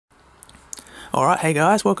Alright, hey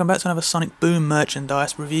guys, welcome back to another Sonic Boom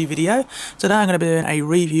merchandise review video. Today I'm going to be doing a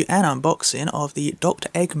review and unboxing of the Dr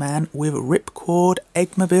Eggman with Ripcord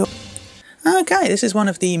Eggmobile. Okay, this is one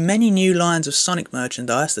of the many new lines of Sonic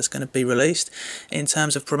merchandise that's going to be released in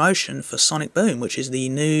terms of promotion for Sonic Boom, which is the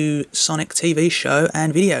new Sonic TV show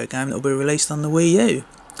and video game that will be released on the Wii U.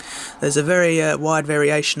 There's a very wide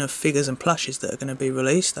variation of figures and plushes that are going to be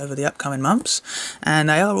released over the upcoming months, and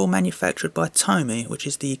they are all manufactured by Tomy, which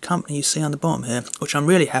is the company you see on the bottom here, which I'm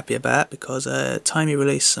really happy about because Tomy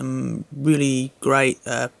released some really great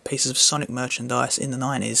pieces of Sonic merchandise in the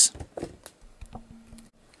 90s.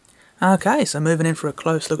 Okay, so moving in for a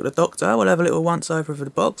close look at the Doctor, we'll have a little once over of the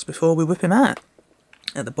box before we whip him out.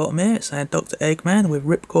 At the bottom here it's saying Dr Eggman with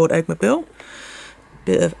Ripcord Eggmobile.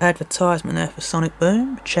 Bit of advertisement there for Sonic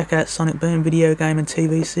Boom. Check out Sonic Boom video game and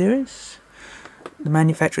TV series. The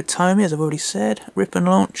manufacturer Tomy, as I've already said. Rip and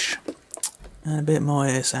launch. And a bit more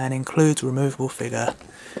here saying includes removable figure.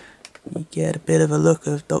 You get a bit of a look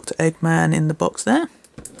of Dr Eggman in the box there.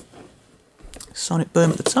 Sonic Boom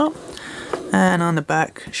at the top. And on the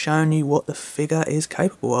back showing you what the figure is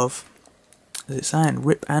capable of. As it's saying,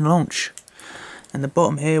 rip and launch. And the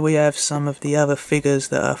bottom here we have some of the other figures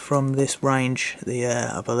that are from this range.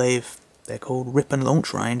 I believe they're called Rip and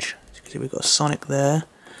Launch range. As you can see we've got Sonic there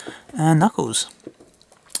and Knuckles.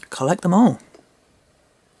 Collect them all.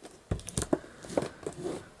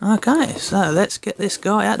 Okay, so let's get this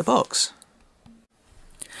guy out of the box.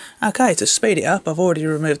 Okay, to speed it up I've already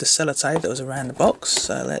removed the sellotape that was around the box,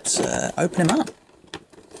 so let's open him up.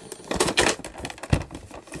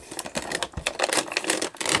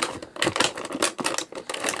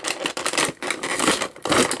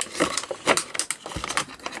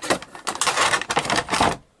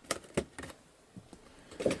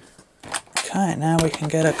 Okay, now we can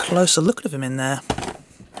get a closer look of him in there.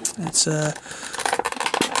 Let's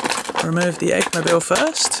remove the Eggmobile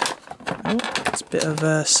first. Oh, it's a bit of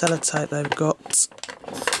sellotape they've got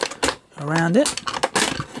around it.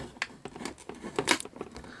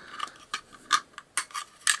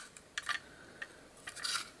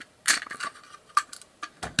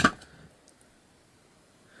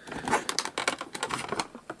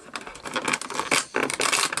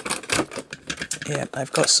 Yeah,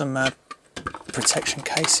 they've got some protection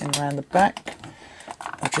casing around the back.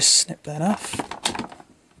 I'll just snip that off.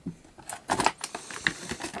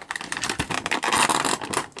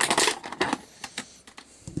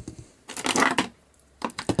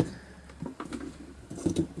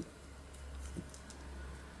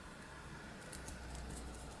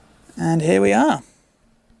 And here we are.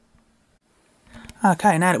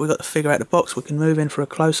 Okay, now that we've got the figure out of the box, we can move in for a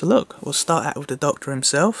closer look. We'll start out with the Doctor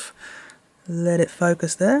himself. Let it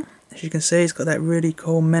focus there. As you can see, he's got that really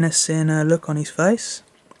cool menacing look on his face.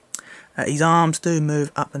 His arms do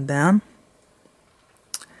move up and down.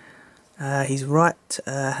 His right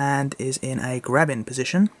hand is in a grabbing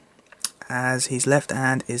position, as his left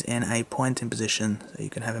hand is in a pointing position. So you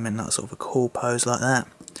can have him in that sort of a cool pose like that.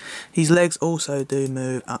 His legs also do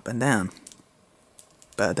move up and down,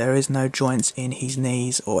 but there is no joints in his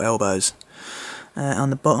knees or elbows. On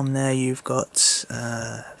the bottom there you've got,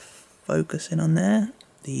 focusing on there,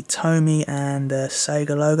 the Tomy and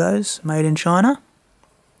Sega logos made in China.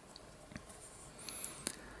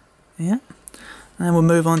 Yeah, and we'll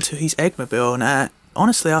move on to his Eggmobile. Now,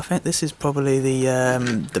 honestly, I think this is probably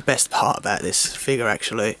the best part about this figure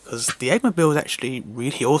actually, because the Eggmobile is actually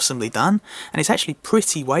really awesomely done, and it's actually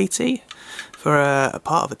pretty weighty for a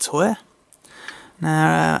part of a toy.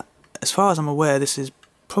 Now, as far as I'm aware, this is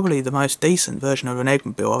probably the most decent version of an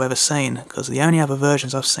Eggmobile I've ever seen, because the only other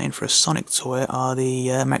versions I've seen for a Sonic toy are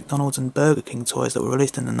the McDonald's and Burger King toys that were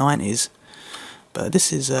released in the 90s. But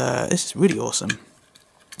this is really awesome.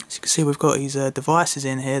 As you can see, we've got his devices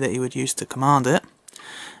in here that he would use to command it.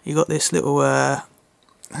 You got this little, there's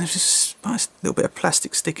just a nice little bit of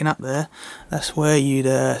plastic sticking up there. That's where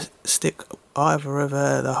you'd stick either of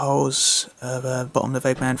the holes of the bottom of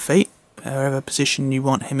Eggman's feet, wherever position you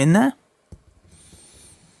want him in there.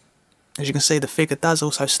 As you can see, the figure does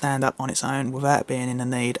also stand up on its own without being in the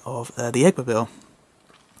need of the Eggmobile.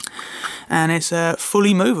 And it's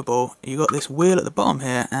fully movable. You've got this wheel at the bottom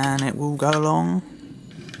here, and it will go along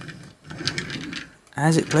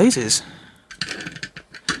as it pleases.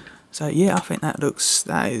 So yeah, I think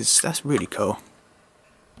that's really cool.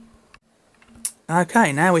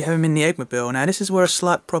 Okay, now we have him in the Eggmobile. Now this is where a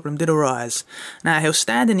slight problem did arise. Now he'll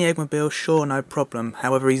stand in the Eggmobile, sure, no problem.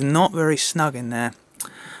 However, he's not very snug in there.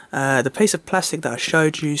 The piece of plastic that I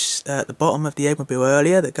showed you at the bottom of the Eggmobile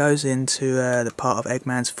earlier that goes into the part of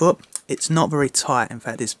Eggman's foot it's not very tight. In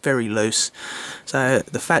fact, it's very loose. So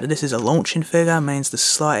the fact that this is a launching figure means the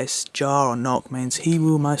slightest jar or knock means he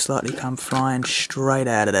will most likely come flying straight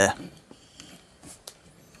out of there.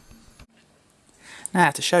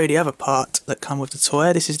 Now, to show you the other part that come with the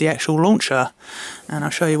toy, this is the actual launcher, and I'll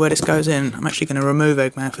show you where this goes in. I'm actually going to remove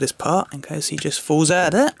Eggman for this part in case he just falls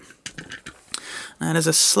out of there. Now there's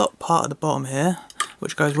a slot part at the bottom here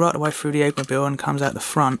which goes right the way through the Eggmobile and comes out the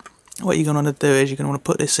front. What you're going to want to do is you're going to want to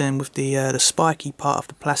put this in with the spiky part of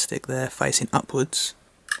the plastic there facing upwards.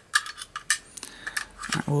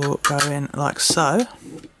 That will go in like so,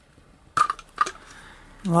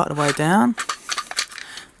 right the way down.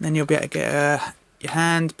 Then you'll be able to get your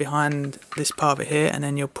hand behind this part of it here, and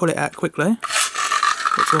then you'll pull it out quickly,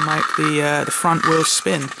 which will make the front wheels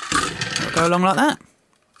spin. It'll go along like that.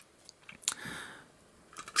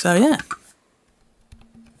 So yeah.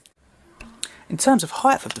 In terms of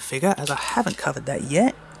height of the figure, as I haven't covered that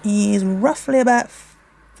yet, he is roughly about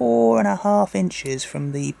 4.5 inches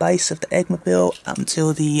from the base of the Eggmobile up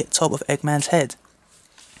until the top of Eggman's head.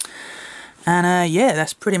 And yeah,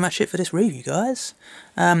 that's pretty much it for this review, guys.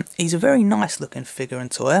 He's a very nice looking figure and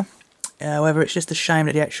toy. However, it's just a shame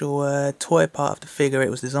that the actual toy part of the figure it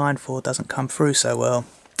was designed for doesn't come through so well,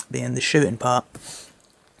 being the shooting part.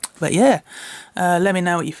 But yeah, let me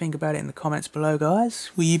know what you think about it in the comments below,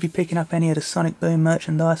 guys. Will you be picking up any of the Sonic Boom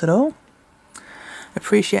merchandise at all?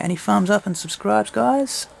 Appreciate any thumbs up and subscribes,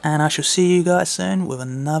 guys. And I shall see you guys soon with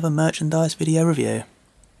another merchandise video review.